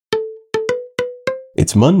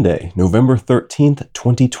It's Monday, November 13th,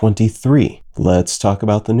 2023. Let's talk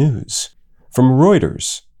about the news. From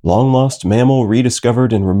Reuters, long-lost mammal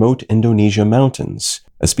rediscovered in remote Indonesia mountains.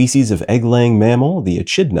 A species of egg-laying mammal, the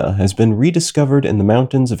echidna, has been rediscovered in the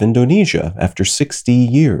mountains of Indonesia after 60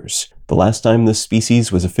 years. The last time this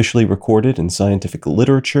species was officially recorded in scientific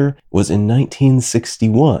literature was in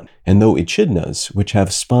 1961, and though echidnas, which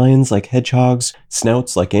have spines like hedgehogs,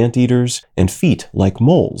 snouts like anteaters, and feet like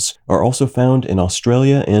moles, are also found in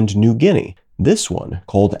Australia and New Guinea, this one,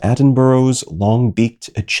 called Attenborough's long-beaked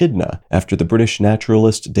echidna, after the British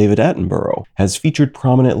naturalist David Attenborough, has featured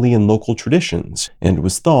prominently in local traditions, and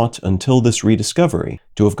was thought, until this rediscovery,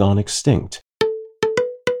 to have gone extinct.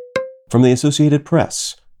 From the Associated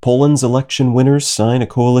Press, Poland's election winners sign a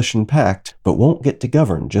coalition pact, but won't get to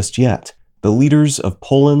govern just yet. The leaders of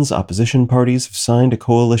Poland's opposition parties have signed a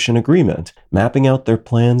coalition agreement, mapping out their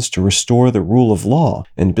plans to restore the rule of law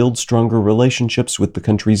and build stronger relationships with the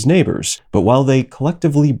country's neighbors. But while they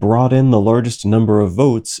collectively brought in the largest number of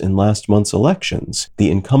votes in last month's elections, the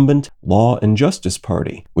incumbent Law and Justice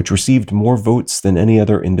Party, which received more votes than any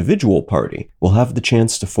other individual party, will have the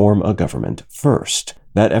chance to form a government first.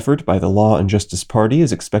 That effort by the Law and Justice Party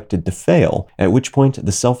is expected to fail, at which point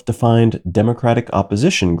the self-defined Democratic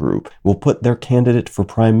Opposition Group will put their candidate for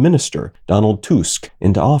Prime Minister, Donald Tusk,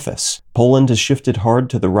 into office. Poland has shifted hard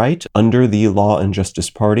to the right under the Law and Justice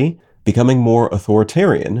Party, becoming more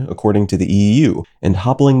authoritarian, according to the EU, and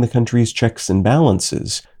hobbling the country's checks and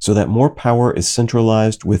balances so that more power is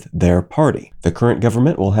centralized with their party. The current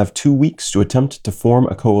government will have 2 weeks to attempt to form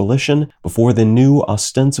a coalition before the new,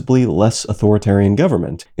 ostensibly less authoritarian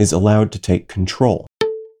government is allowed to take control.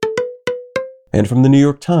 And from the New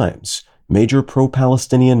York Times, major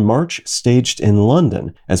pro-Palestinian march staged in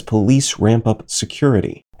London as police ramp up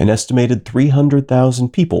security. An estimated 300,000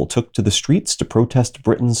 people took to the streets to protest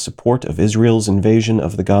Britain's support of Israel's invasion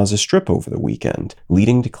of the Gaza Strip over the weekend,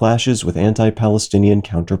 leading to clashes with anti-Palestinian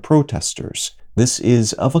counter-protesters. This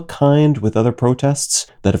is of a kind with other protests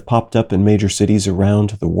that have popped up in major cities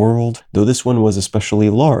around the world, though this one was especially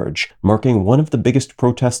large, marking one of the biggest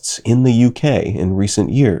protests in the UK in recent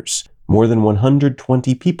years. More than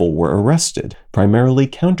 120 people were arrested, primarily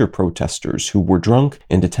counter-protesters who were drunk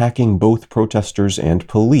and attacking both protesters and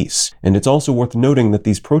police. And it's also worth noting that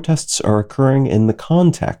these protests are occurring in the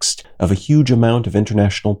context of a huge amount of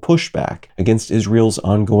international pushback against Israel's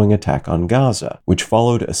ongoing attack on Gaza, which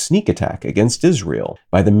followed a sneak attack against Israel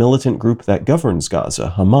by the militant group that governs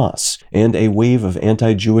Gaza, Hamas, and a wave of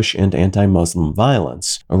anti-Jewish and anti-Muslim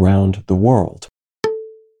violence around the world.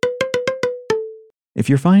 If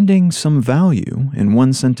you're finding some value in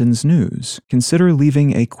One Sentence News, consider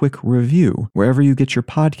leaving a quick review wherever you get your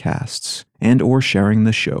podcasts and/or sharing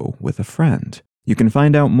the show with a friend. You can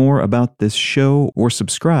find out more about this show or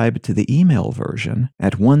subscribe to the email version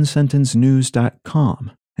at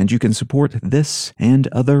onesentencenews.com. And you can support this and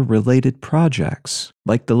other related projects,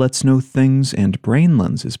 like the Let's Know Things and Brain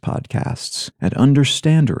Lenses podcasts at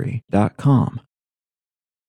understandery.com.